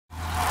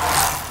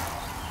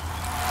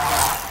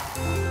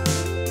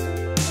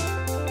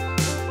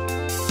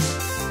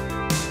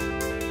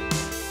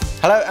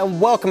Hello and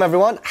welcome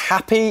everyone.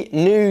 Happy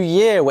New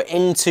Year. We're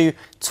into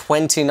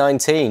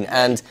 2019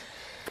 and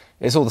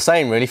it's all the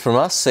same really from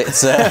us.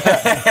 It's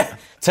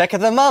Tech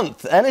of the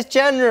Month and it's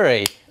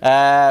January.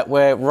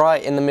 We're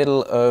right in the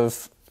middle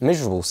of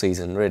miserable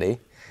season really.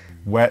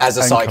 Wet as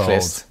a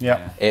cyclist. Cold.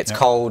 It's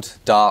cold,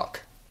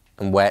 dark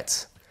and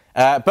wet.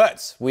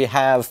 But we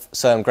have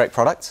some great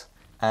products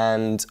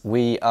and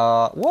we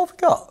are, what have we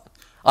got?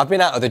 I've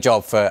been out of the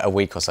job for a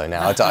week or so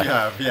now.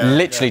 I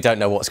literally don't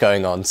know what's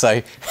going on.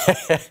 So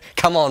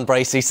come on,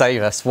 Bracey,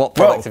 save us. What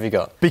product have you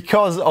got?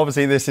 Because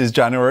obviously this is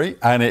January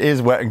and it is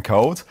wet and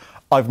cold,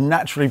 I've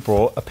naturally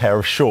brought a pair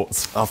of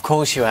shorts. Of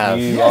course you have.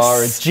 You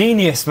are a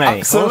genius, mate.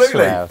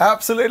 Absolutely,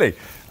 absolutely.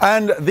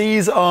 And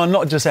these are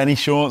not just any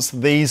shorts,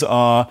 these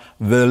are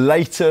the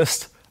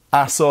latest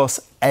Assos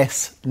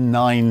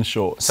S9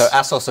 shorts. So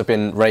Assos have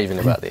been raving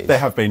about these. They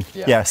have been,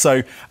 yeah.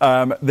 So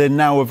they're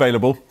now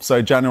available.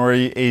 So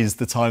January is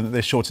the time that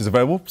this short is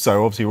available.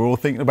 So obviously we're all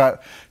thinking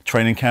about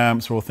training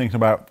camps, we're all thinking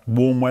about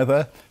warm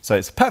weather. So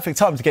it's a perfect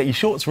time to get your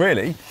shorts,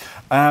 really.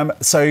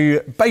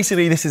 So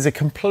basically this is a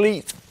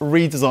complete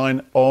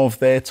redesign of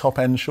their top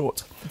end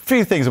short. A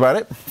few things about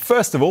it.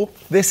 First of all,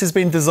 this has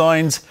been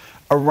designed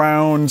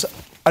around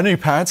a new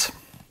pad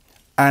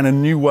and a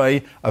new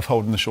way of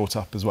holding the short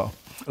up as well.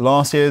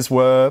 Last year's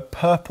were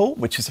purple,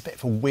 which is a bit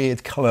of a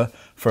weird colour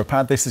for a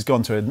pad. This has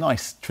gone to a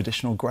nice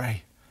traditional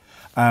grey.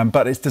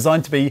 But it's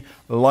designed to be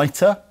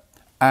lighter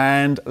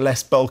and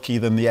less bulky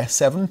than the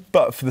S7,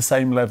 but for the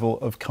same level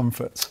of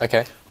comfort.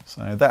 Okay.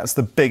 So that's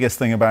the biggest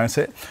thing about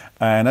it.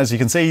 And as you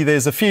can see,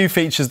 there's a few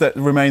features that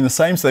remain the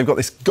same. So they've got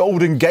this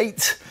golden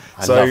gate.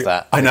 I love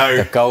that. I know.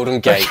 The golden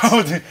gate.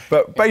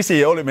 But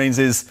basically all it means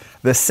is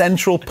the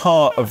central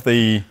part of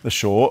the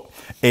short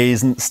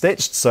isn't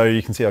stitched. So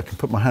you can see I can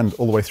put my hand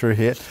all the way through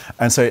here.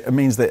 And so it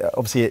means that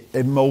obviously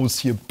it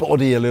molds to your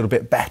body a little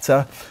bit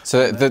better.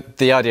 So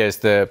the idea is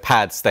the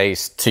pad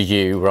stays to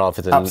you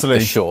rather than the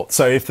short.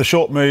 So if the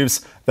short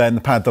moves, then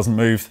the pad doesn't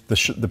move,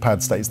 the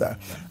pad stays there.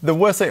 The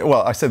worst thing,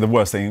 well, I say the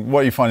worst thing,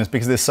 what you find is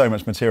because there's so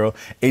much material,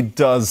 it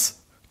does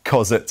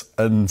cause it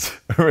and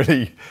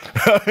really...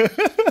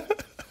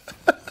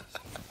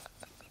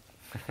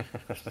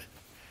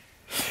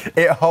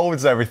 It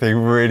holds everything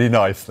really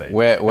nicely.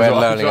 We're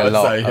learning a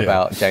lot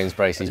about James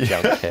Bracey's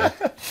junk here.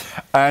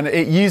 And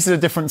it uses a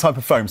different type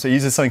of foam. So it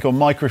uses something called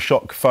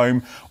microshock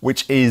foam,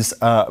 which is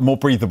more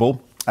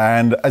breathable.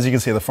 And as you can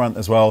see at the front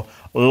as well,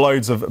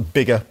 loads of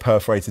bigger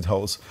perforated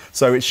holes.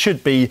 So it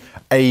should be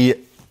a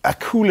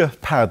cooler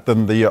pad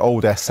than the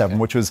old S7,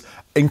 which was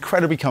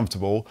incredibly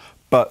comfortable.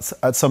 But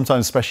at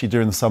sometimes, especially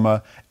during the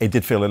summer, it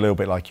did feel a little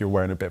bit like you're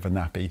wearing a bit of a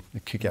nappy.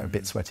 It could get a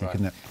bit sweaty,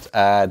 couldn't it?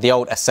 The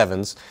old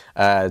S7s,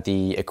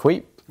 the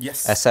Equipe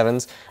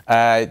S7s,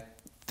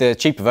 the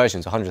cheaper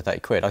versions,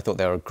 130 quid. I thought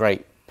they were a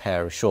great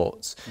pair of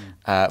shorts.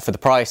 For the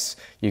price,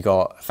 you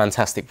got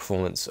fantastic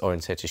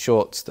performance-oriented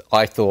shorts.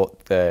 I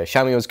thought the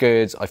chamois was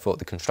good. I thought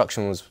the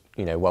construction was,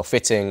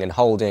 well-fitting and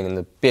holding, and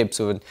the bibs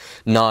were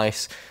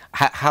nice.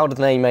 How did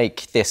they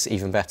make this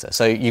even better?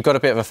 So you've got a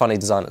bit of a funny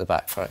design at the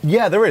back, right?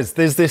 Yeah, there is.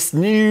 There's this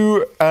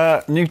new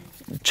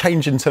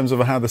change in terms of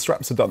how the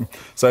straps are done.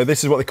 So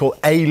this is what they call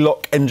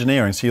A-lock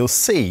engineering. So you'll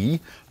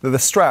see that the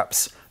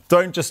straps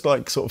don't just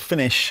like sort of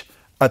finish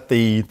at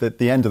the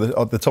end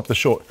of the top of the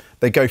short.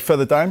 They go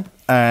further down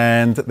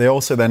and they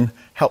also then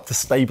help to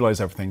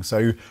stabilise everything.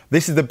 So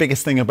this is the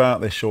biggest thing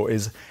about this short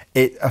is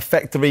it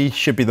effectively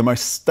should be the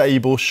most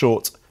stable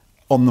short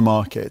on the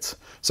market.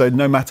 So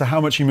no matter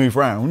how much you move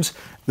around,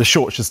 the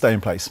short should stay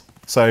in place.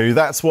 So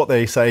that's what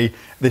they say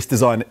this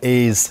design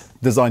is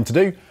designed to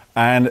do.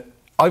 And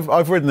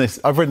I've ridden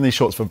these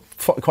shorts for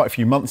quite a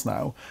few months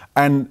now,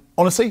 and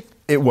honestly,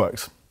 it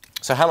works.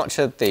 So how much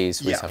are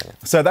these retailing?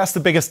 So that's the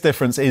biggest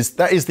difference.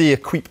 That is the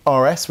Equipe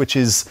RS, which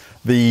is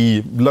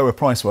the lower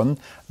price one.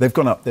 They've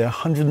gone up. They're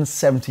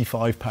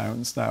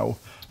 £175 now.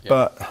 Yep.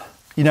 But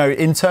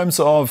in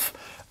terms of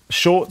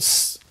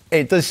shorts,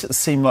 it does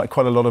seem like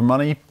quite a lot of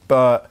money,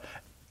 but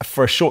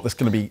for a short that's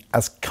going to be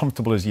as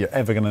comfortable as you're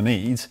ever going to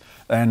need,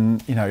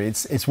 then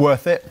it's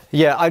worth it.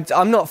 Yeah,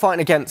 I'm not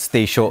fighting against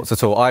these shorts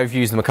at all. I've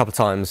used them a couple of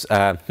times.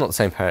 Not the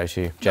same pair as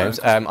you, James.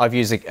 No. I've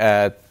used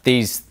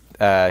these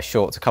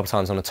shorts a couple of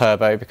times on a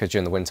turbo because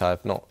during the winter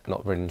I've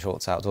not ridden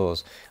shorts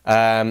outdoors,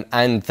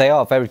 and they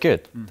are very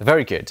good. They're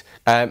very good.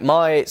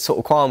 My sort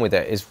of qualm with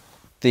it is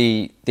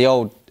the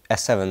old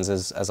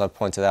S7s, as I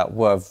pointed out,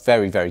 were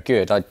very, very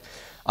good.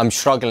 I'm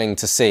struggling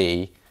to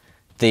see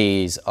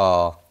these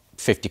are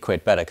 50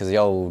 quid better because the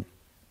old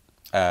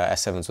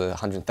S7s were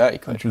 130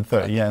 quid.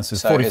 130, yeah, so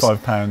it's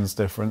 £45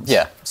 difference.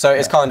 Yeah, so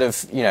it's kind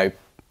of,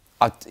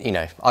 I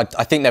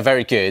think they're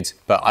very good,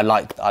 but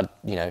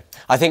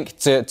I think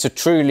to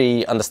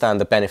truly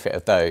understand the benefit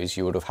of those,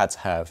 you would have had to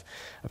have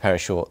a pair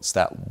of shorts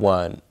that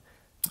weren't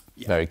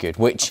very good,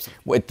 which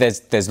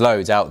there's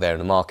loads out there in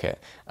the market.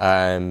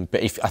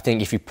 But I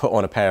think if you put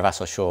on a pair of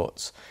Assos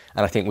shorts,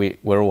 and I think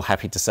we're all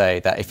happy to say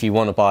that if you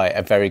want to buy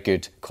a very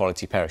good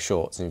quality pair of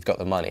shorts and you've got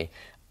the money,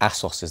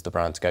 Assos is the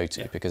brand to go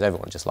to because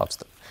everyone just loves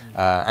them,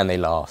 and they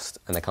last,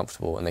 and they're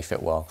comfortable, and they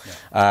fit well.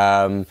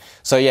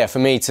 So yeah, for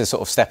me to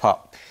sort of step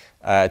up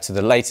to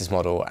the latest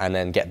model and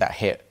then get that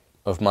hit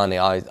of money,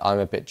 I'm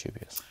a bit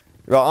dubious.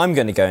 Right, I'm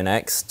going to go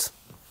next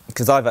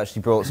because I've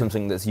actually brought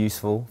something that's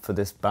useful for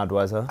this bad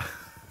weather,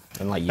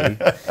 unlike you.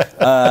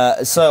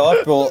 So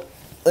I've brought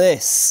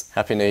this.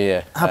 Happy New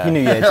Year. Happy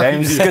New Year,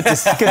 James. Good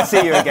to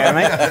see you again,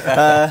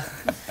 mate.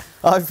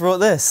 I've brought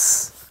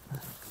this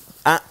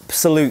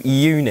absolute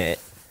unit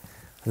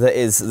that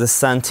is the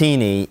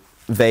Santini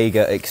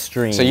Vega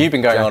Xtreme. So you've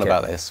been going on jacket.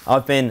 about this.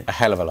 I've been a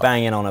hell of a lot.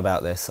 Banging on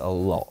about this a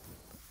lot.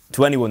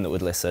 To anyone that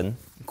would listen,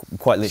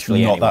 quite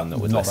literally anyone that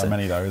would listen. Not that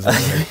many though, is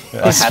it?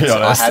 Really? I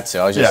had to.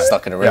 I was just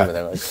stuck in a room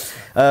with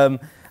them.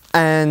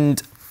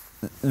 And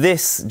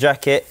this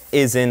jacket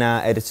is in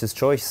our editor's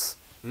choice,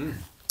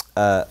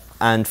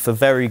 and for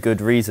very good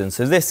reason.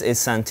 So this is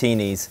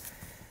Santini's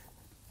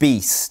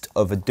beast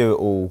of a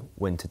do-it-all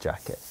winter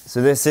jacket.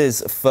 So this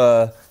is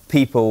for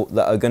people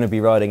that are going to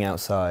be riding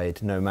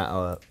outside no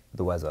matter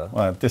the weather.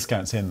 Well,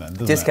 discounts in then,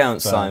 doesn't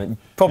discounts it? Simon,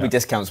 probably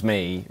discounts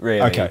me,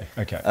 really. Okay.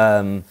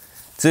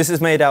 So this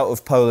is made out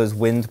of Polar's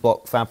wind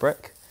block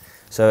fabric.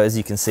 So as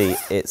you can see,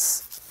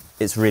 it's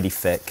really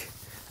thick,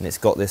 and it's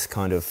got this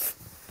kind of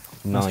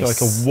nice. It's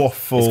got like a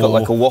waffle. It's got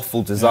like a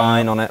waffle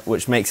design on it,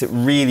 which makes it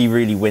really,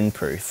 really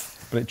windproof.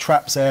 But it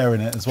traps air in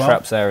it as well.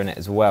 Traps air in it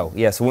as well.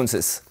 Yeah. So once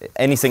it's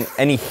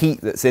any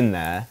heat that's in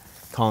there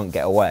can't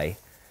get away.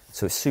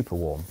 So it's super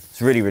warm.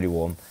 It's really, really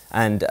warm,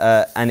 and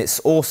it's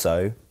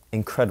also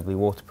incredibly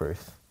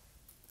waterproof.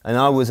 And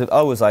I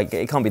was like,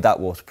 it can't be that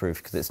waterproof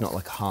because it's not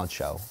like a hard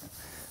shell.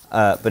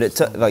 But it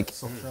took like,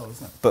 soft shell,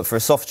 isn't it? But for a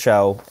soft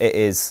shell, it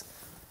is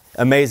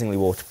amazingly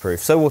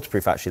waterproof. So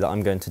waterproof actually that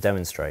I'm going to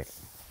demonstrate.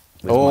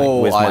 I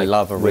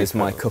love a with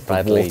my cup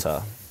of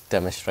water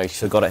demonstration.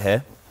 So got it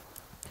here,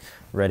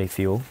 ready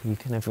for you all. You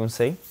can everyone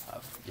see?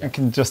 You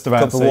can just about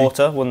Cup see. of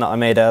water, one that I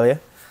made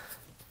earlier,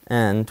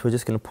 and we're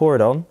just going to pour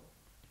it on.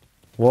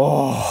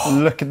 Whoa!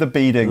 Look at the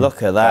beading.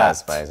 Look at that.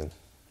 That's amazing.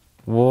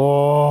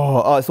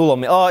 Whoa! Oh, it's all on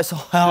me. Oh, it's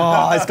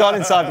gone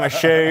inside my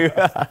shoe.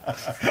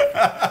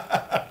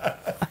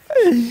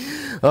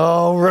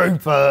 Oh,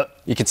 Rupert!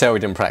 You can tell we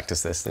didn't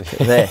practice this, didn't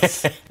you?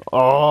 This.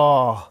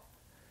 Oh.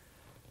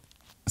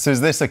 So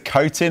is this a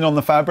coating on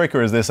the fabric,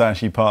 or is this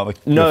actually part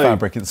of the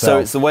fabric itself? So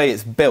it's the way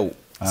it's built.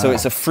 So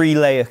it's a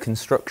three-layer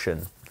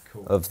construction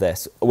of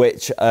this,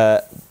 which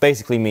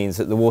basically means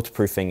that the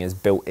waterproofing is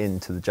built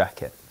into the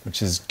jacket.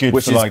 Which is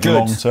good for like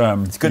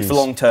long-term. It's good for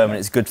long-term, and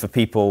it's good for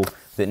people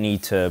that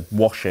need to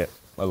wash it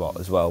a lot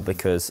as well,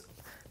 because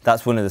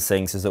that's one of the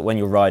things is that when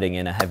you're riding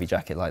in a heavy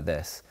jacket like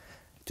this,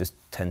 you just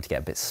tend to get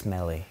a bit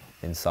smelly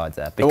inside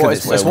there.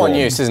 Because it's one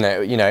use, isn't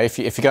it? You know, if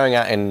you're going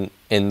out in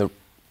the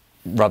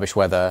rubbish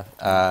weather,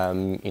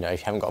 you know,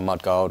 if you haven't got a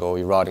mud guard or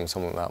you're riding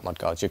someone without mud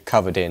guards, you're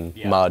covered in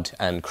mud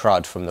and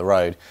crud from the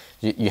road.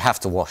 You have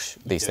to wash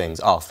these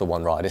things after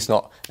one ride. It's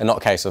not a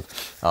case of,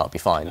 oh, it'll be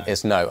fine. No.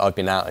 It's no, I've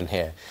been out in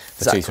here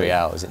for 2-3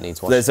 hours, it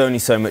needs washing. There's only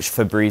so much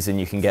Febreze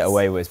you can get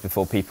away with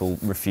before people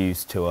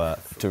refuse to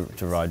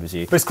ride with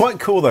you. But it's quite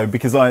cool though,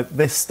 because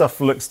this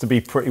stuff looks to be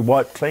pretty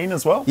wipe clean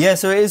as well. Yeah,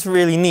 so it is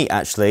really neat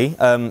actually.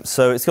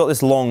 So it's got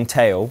this long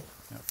tail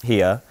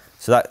here.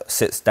 So that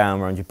sits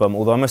down around your bum.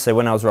 Although I must say,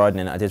 when I was riding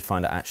in it, I did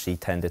find it actually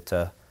tended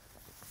to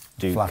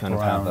do flap kind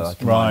around. of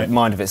have a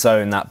mind of its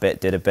own. That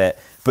bit did a bit.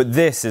 But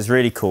this is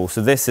really cool.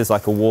 So this is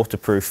like a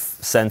waterproof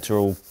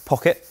central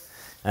pocket,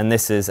 and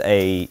this is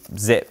a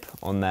zip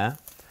on there.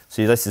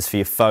 So this is for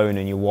your phone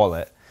and your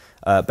wallet.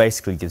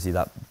 Basically gives you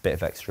that bit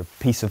of extra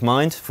peace of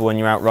mind for when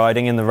you're out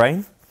riding in the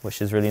rain,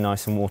 which is really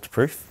nice and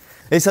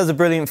waterproof. This has a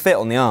brilliant fit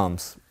on the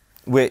arms,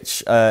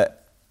 which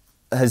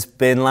has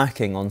been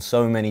lacking on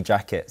so many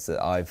jackets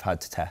that I've had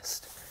to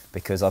test,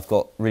 because I've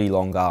got really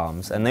long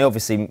arms, and they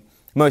obviously,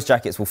 most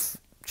jackets will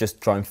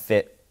just try and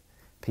fit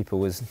people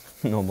with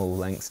normal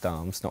length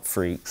arms, not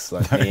freaks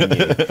like me and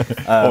you.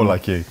 Or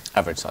like you.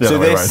 Average size. So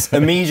this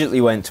immediately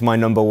went to my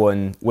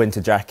 #1 winter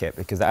jacket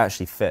because it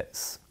actually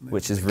fits,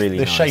 which is really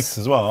nice. They're shaped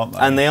as well, aren't they?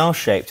 And they are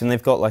shaped, and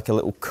they've got like a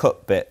little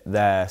cut bit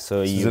there,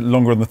 so is it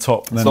longer on the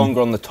top? It's longer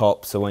on the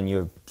top, so when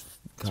you're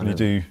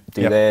do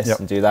this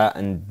and do that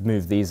and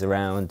move these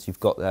around, you've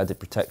got the added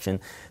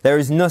protection. There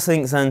is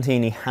nothing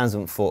Santini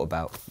hasn't thought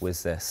about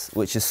with this,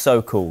 which is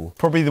so cool.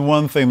 Probably the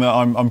one thing that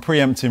I'm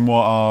preempting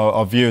what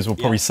our viewers will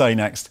probably say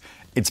next,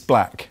 it's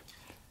black.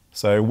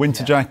 So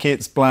winter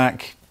jackets,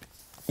 black.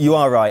 You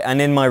are right,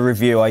 and in my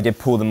review I did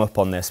pull them up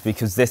on this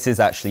because this is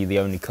actually the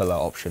only colour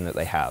option that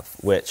they have,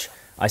 which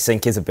I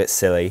think is a bit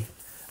silly.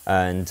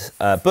 And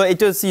but it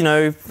does, you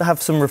know,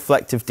 have some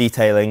reflective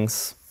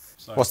detailings.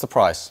 What's the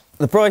price?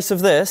 The price of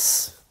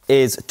this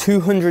is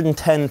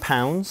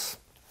 £210,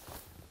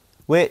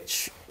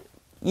 which,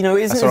 you know,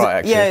 isn't... That's all right,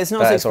 actually. Yeah, it's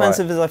not as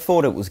expensive as I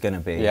thought it was going to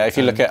be. Yeah, if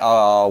you look at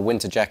our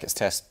winter jackets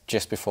test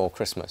just before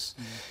Christmas,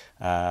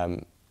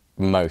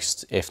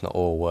 most, if not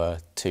all, were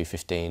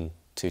 215,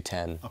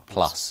 210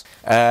 plus.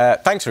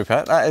 Thanks,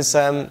 Rupert. That is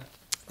a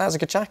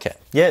good jacket.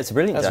 Yeah, it's a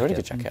brilliant jacket. That's a really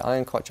good jacket. I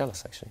am quite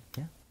jealous, actually.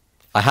 Yeah.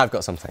 I have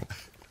got something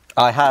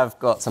I have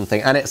got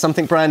something, and it's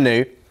something brand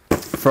new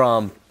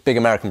from big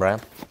American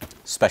brand,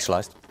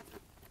 Specialized.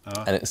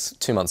 And it's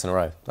 2 months in a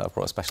row that I've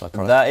brought a Specialized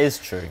product. That is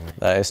true.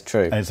 That is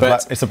true.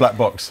 It's a black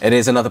box. It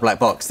is another black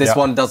box. This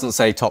one doesn't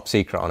say top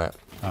secret on it,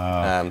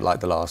 like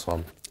the last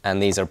one. And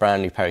these are a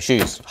brand new pair of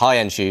shoes,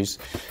 high-end shoes,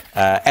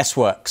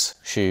 S-Works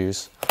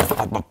shoes.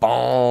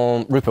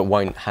 Rupert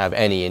won't have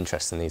any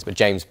interest in these, but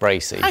James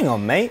Bracey. Hang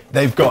on, mate.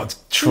 They've got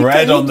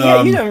tread on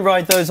them. You don't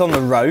ride those on the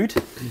road.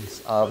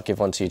 I'll give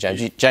one to you,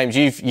 James. James,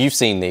 you've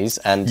seen these,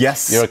 and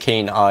yes, you're a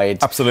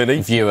keen-eyed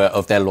viewer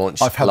of their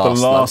launch. I've had the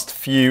last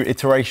few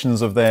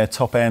iterations of their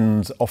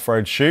top-end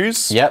off-road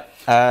shoes. Yep,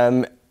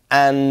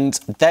 and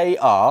they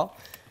are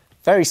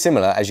very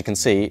similar, as you can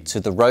see,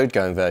 to the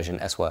road-going version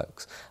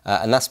S-Works.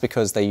 And that's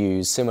because they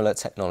use similar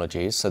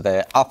technologies. So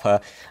their upper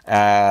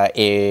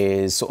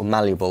is sort of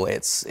malleable.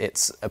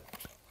 It's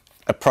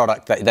a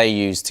product that they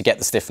use to get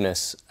the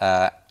stiffness,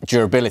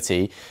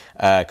 durability,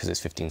 because it's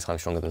 15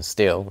 times stronger than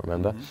steel,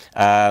 remember?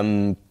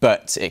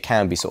 But it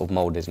can be sort of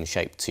moulded and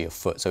shaped to your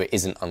foot, so it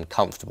isn't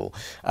uncomfortable.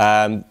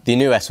 The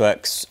new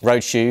S-Works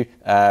road shoe,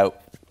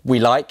 we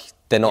like.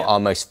 They're not our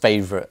most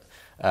favourite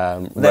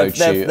road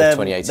shoe of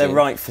 2018. They're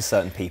right for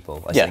certain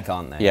people, I think,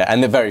 aren't they? Yeah,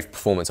 and they're very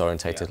performance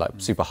orientated, like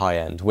super high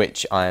end,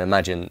 which I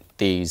imagine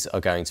these are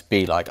going to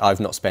be like. I've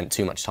not spent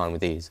too much time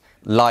with these.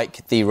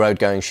 Like the road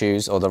going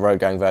shoes or the road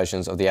going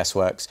versions of the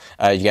S-Works,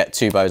 you get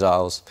 2 bow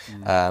dials,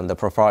 the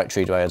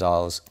proprietary bow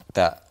dials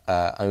that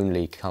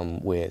only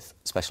come with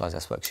Specialized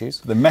S-Works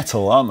shoes. They're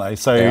metal, aren't they?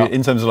 So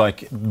in terms of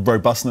like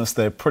robustness,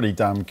 they're pretty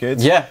damn good.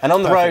 Yeah, and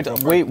on the road,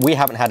 we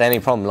haven't had any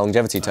problem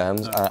longevity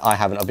terms. I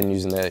haven't. I've been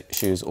using the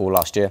shoes all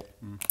last year,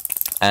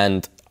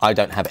 and I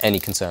don't have any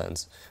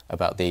concerns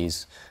about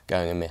these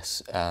going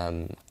amiss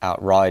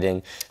out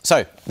riding.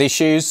 So these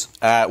shoes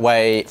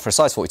weigh, for a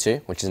size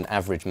 42, which is an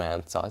average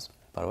man size,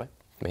 by the way,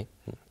 me.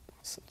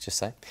 Just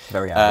say.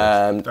 Very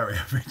average. Very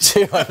average.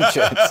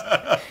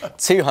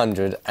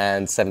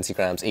 270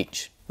 grams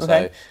each.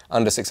 Okay. So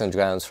under 600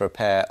 grams for a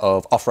pair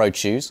of off-road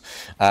shoes,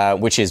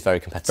 which is very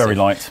competitive. Very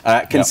light.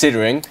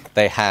 Considering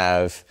they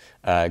have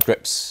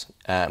grips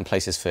and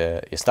places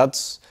for your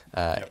studs,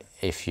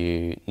 if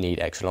you need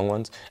extra long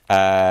ones.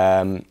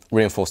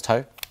 Reinforced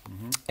toe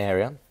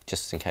area,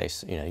 just in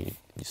case you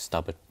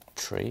stub a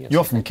tree. You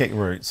often kick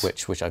roots.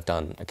 Which I've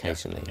done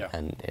occasionally,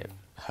 and it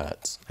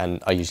hurts,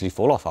 and I usually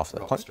fall off after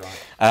that point.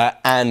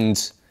 And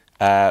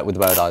with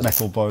the bow dials,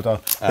 metal bow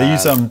dial. They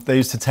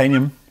use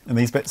titanium in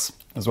these bits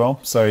as well,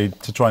 so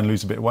to try and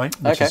lose a bit of weight,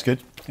 which is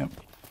good. Yep.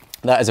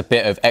 That is a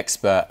bit of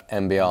expert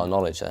MBR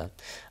knowledge there,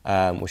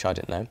 which I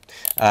didn't know.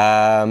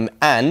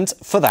 And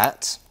for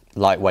that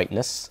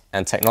lightweightness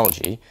and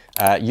technology,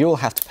 you'll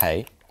have to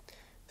pay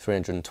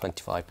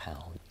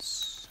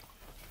 £325.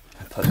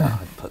 I'd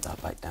put that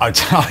back down. I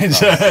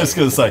was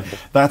going to say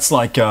that's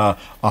like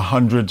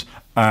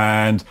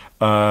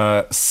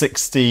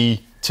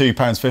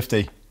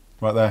 £162.50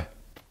 right there.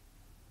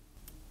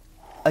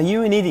 Are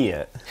you an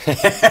idiot?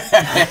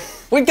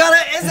 We got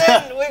it, is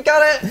it? We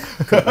got it.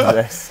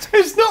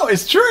 It's not.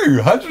 It's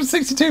true.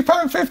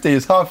 £162.50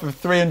 is half of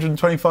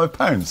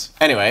 £325.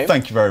 Anyway,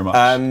 thank you very much.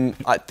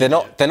 They're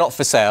not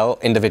for sale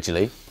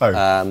individually.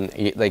 Oh.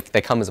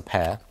 They come as a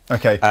pair.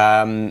 Okay.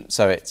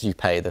 So you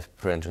pay the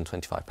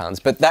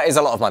 £325, but that is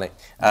a lot of money.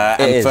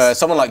 And for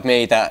someone like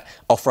me that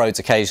off-roads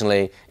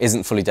occasionally,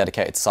 isn't fully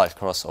dedicated to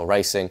cyclocross or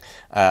racing,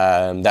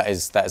 that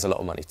is a lot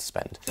of money to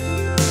spend.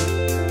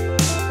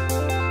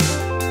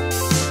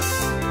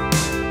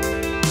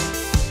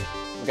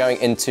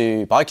 Going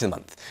into Bike of the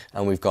Month,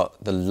 and we've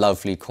got the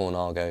lovely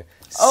Colnago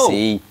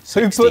C64.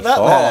 Who put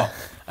that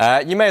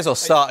there? You may as well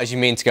start as you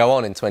mean to go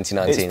on in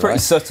 2019. It's pretty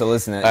subtle,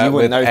 isn't it? You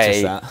wouldn't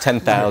notice that.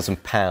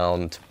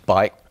 £10,000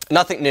 bike.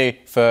 Nothing new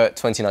for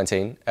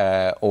 2019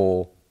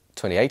 or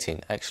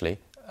 2018, actually,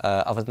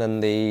 other than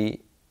the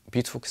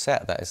beautiful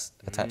cassette that is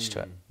attached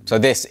to it. So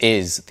this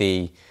is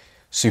the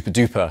super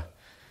duper,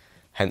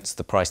 hence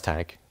the price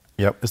tag.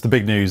 Yep, it's the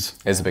big news.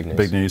 It's the big news.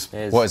 Big news.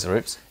 What is the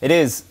Roops? It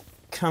is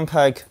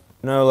Campag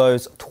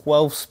Nolo's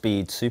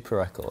 12-speed super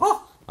record.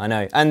 Oh. I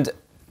know, and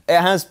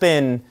it has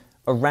been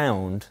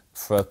around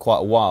for quite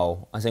a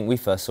while. I think we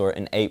first saw it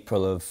in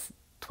April of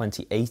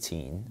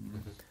 2018.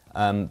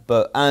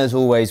 But as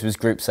always with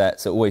group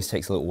sets, it always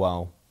takes a little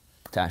while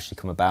to actually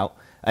come about.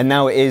 And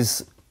now it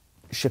is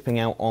shipping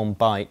out on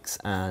bikes,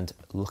 and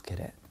look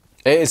at it.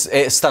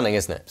 It's stunning,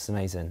 isn't it? It's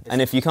amazing.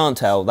 And if you can't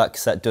tell, that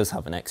cassette does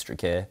have an extra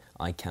gear.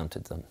 I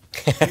counted them.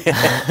 What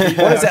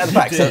is it at the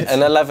back? So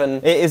an 11?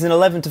 It is an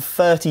 11 to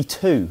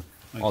 32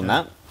 on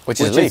that. Which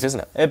is elite,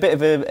 isn't it?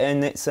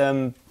 And it's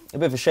a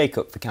bit of a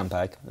shake-up for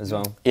Campag as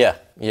well. Yeah,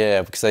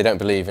 because they don't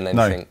believe in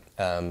anything.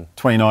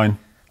 29,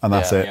 and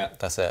that's it. Yeah,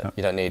 that's it.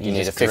 You don't need. You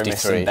need a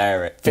grimace 53. and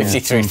bear it.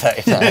 53,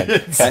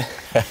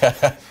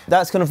 39.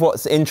 That's kind of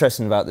what's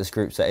interesting about this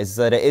group set, is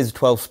that it is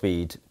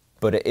 12-speed,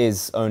 but it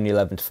is only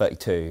 11 to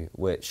 32,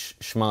 which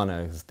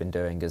Shimano have been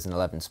doing as an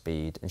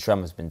 11-speed, and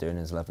SRAM has been doing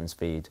as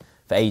 11-speed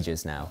for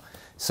ages now.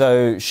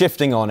 So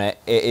shifting on it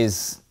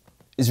is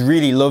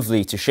really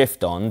lovely to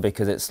shift on,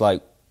 because it's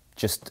like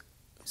just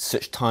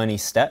such tiny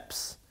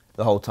steps,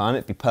 the whole time.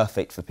 It'd be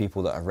perfect for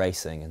people that are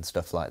racing and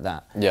stuff like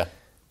that. Yeah.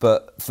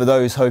 But for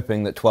those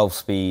hoping that 12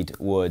 speed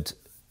would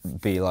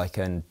be like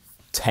a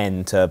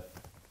 10 to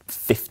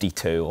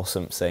 52 or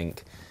something,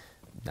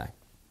 no.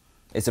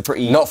 It's a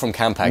pretty... Not from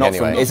Campag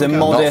anyway. It's a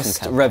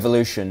modest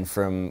revolution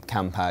from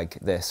Campag,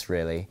 this,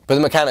 really. But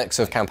the mechanics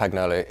of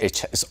Campagnolo,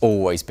 it's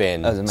always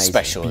been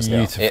special.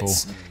 Beautiful.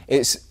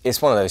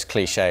 It's one of those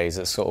cliches.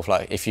 It's sort of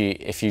like if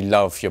you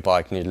love your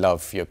bike and you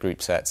love your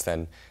group sets,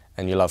 then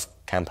and you love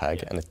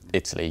Campag and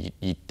Italy,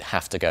 you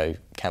have to go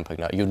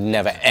Campagnolo. You'll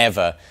never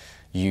ever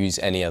use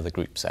any other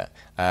group set.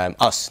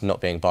 Us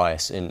not being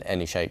biased in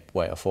any shape,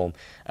 way or form,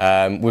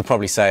 we'd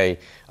probably say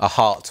our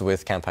hearts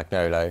with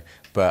Campagnolo,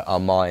 but our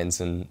minds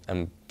and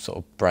sort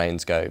of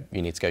brains go,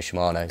 you need to go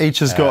Shimano. Each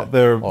has got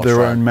their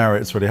own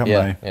merits, really,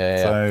 haven't they?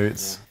 Yeah.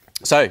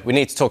 So we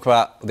need to talk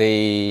about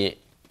the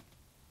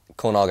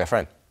Colnago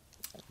frame,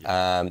 the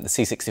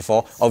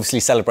C64, obviously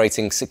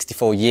celebrating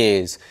 64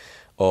 years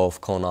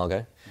of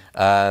Colnago.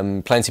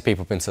 Plenty of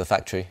people have been to the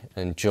factory,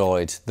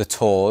 enjoyed the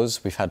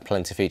tours. We've had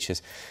plenty of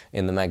features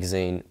in the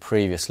magazine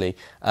previously,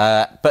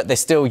 but they're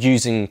still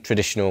using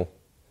traditional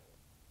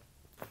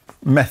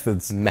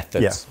methods.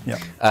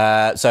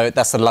 Yeah. So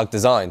that's the lug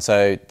design.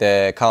 So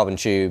the carbon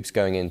tubes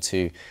going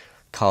into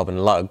carbon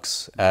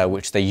lugs,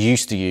 which they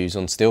used to use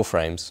on steel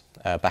frames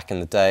back in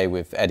the day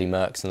with Eddie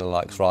Merckx and the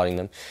likes riding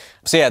them.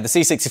 So yeah, the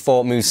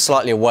C64 moves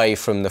slightly away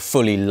from the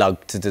fully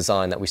lugged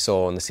design that we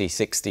saw on the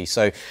C60.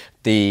 So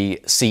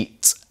the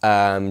seat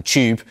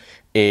tube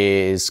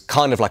is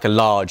kind of like a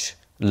large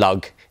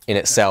lug in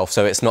itself,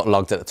 so it's not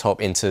lugged at the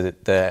top into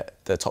the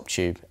top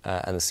tube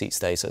and the seat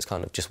stays, so it's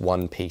kind of just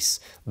one piece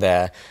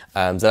there.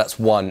 So that's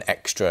one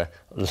extra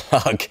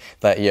lug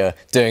that you're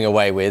doing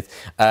away with.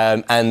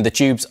 And the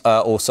tubes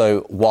are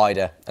also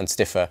wider and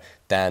stiffer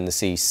than the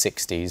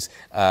C60s,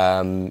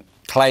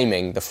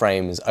 claiming the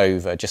frame is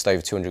just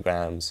over 200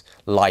 grams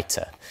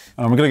lighter.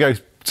 I'm going to go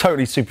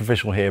totally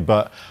superficial here,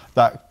 but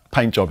that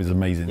paint job is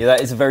amazing. Yeah,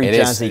 that is a very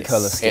jazzy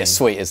colour scheme. It's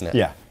sweet, isn't it?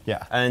 Yeah,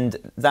 yeah. And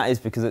that is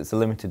because it's a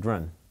limited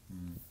run,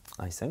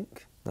 I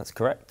think. That's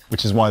correct.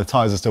 Which is why the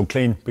tyres are still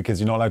clean,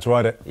 because you're not allowed to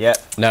ride it. Yeah.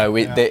 No,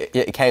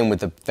 it came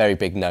with a very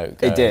big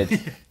note. It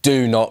did.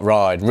 Do not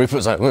ride. And Rupert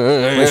was like...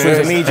 Which was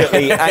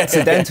immediately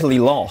accidentally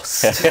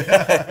lost.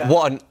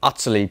 What an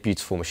utterly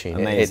beautiful machine.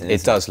 Amazing,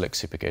 it does look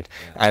super good.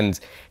 Yeah. And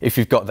if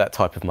you've got that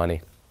type of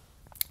money,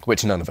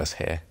 which none of us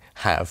here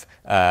have,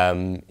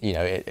 you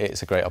know,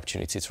 it's a great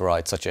opportunity to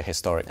ride such a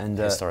historic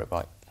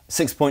bike.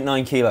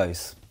 6.9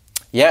 kilos.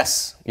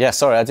 Yes, yeah,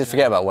 sorry, I did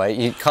forget about weight.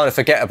 You kind of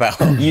forget about...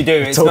 You do,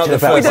 it's not the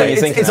first thing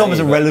you think It's almost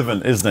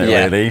irrelevant, isn't it,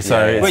 really?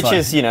 So which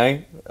is, you know,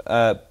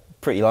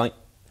 pretty light.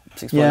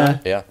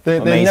 6.9. Yeah.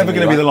 They're never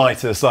going to be the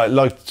lightest. Like,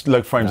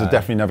 lug frames are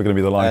definitely never going to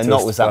be the lightest.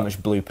 Not with that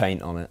much blue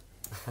paint on it.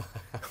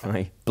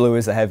 Right. Blue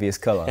is the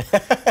heaviest colour.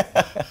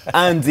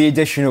 And the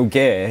additional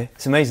gear,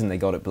 it's amazing they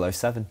got it below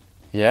 7.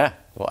 Yeah,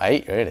 well,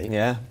 8 really.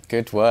 Yeah.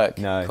 Good work.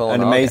 No,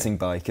 an amazing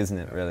bike, isn't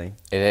it, really?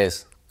 It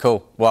is.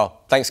 Cool.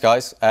 Well, thanks,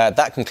 guys.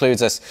 That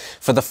concludes us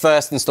for the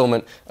first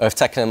instalment of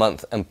Tech in a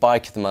Month and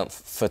Bike of the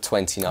Month for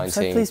 2019. I'm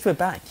so pleased we're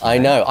back. I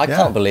know. I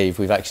can't believe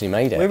we've actually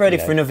made it. We're ready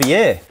for another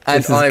year.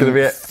 And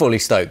I'm fully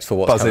stoked for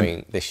what's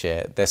coming this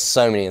year. There's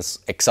so many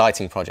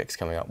exciting projects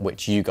coming up,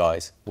 which you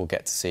guys will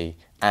get to see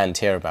and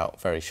hear about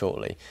very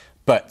shortly.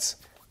 But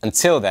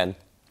until then,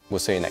 we'll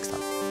see you next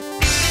time.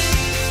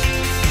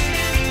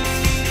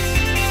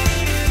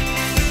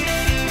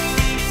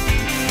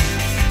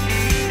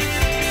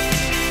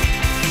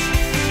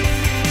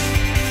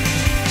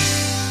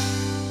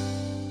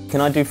 Can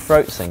I do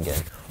throat singing?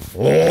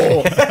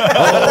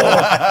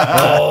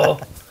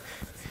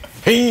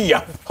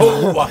 Hiya,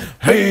 hoa,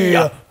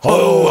 hiya,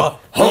 hoa,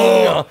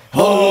 hoa,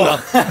 hoa.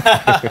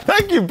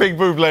 Thank you, big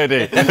boob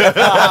lady.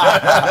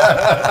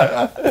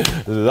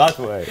 That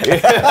way.